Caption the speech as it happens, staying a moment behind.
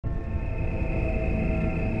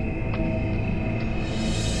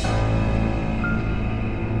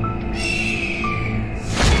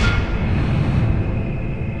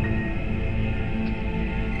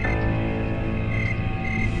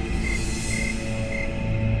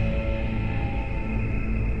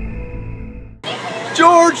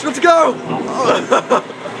George, let's go!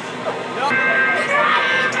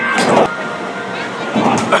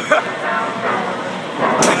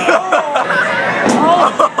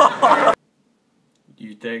 Do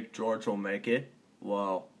you think George will make it?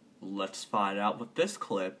 Well, let's find out with this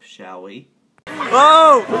clip, shall we?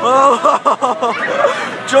 Oh! Oh!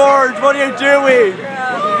 George, what are you doing?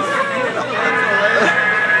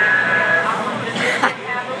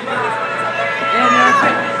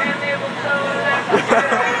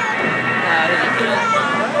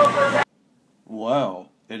 Well,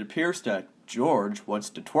 it appears that George wants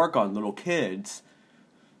to twerk on little kids.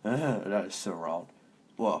 That is so wrong.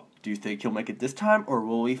 Well, do you think he'll make it this time, or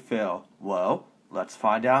will he fail? Well, let's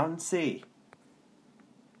find out and see.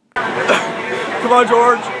 Come on,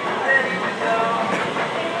 George!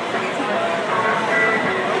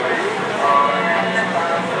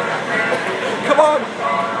 Come on!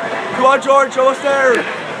 Come on, George, almost there!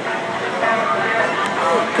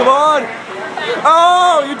 Come on!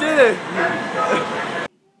 Oh, you did it!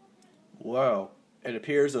 Well, it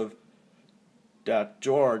appears that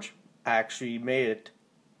George actually made it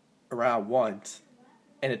around once,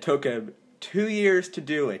 and it took him 2 years to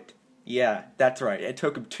do it. Yeah, that's right, it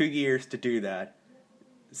took him 2 years to do that.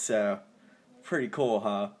 So, pretty cool,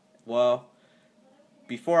 huh? Well,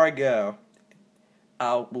 before I go,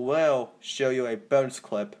 I will show you a bonus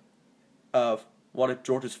clip of one of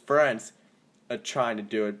George's friends trying to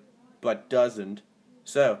do it, but doesn't.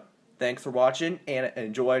 So, thanks for watching, and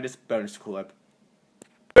enjoy this bonus clip.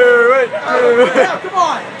 Do it! Do it! No, come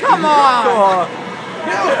on! Come on! Come on!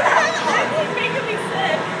 Do it! He's making me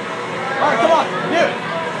sick. Alright, come on! Do it!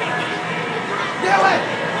 Do it!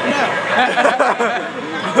 No!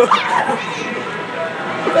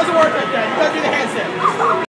 It doesn't work like that. You gotta do the handstand.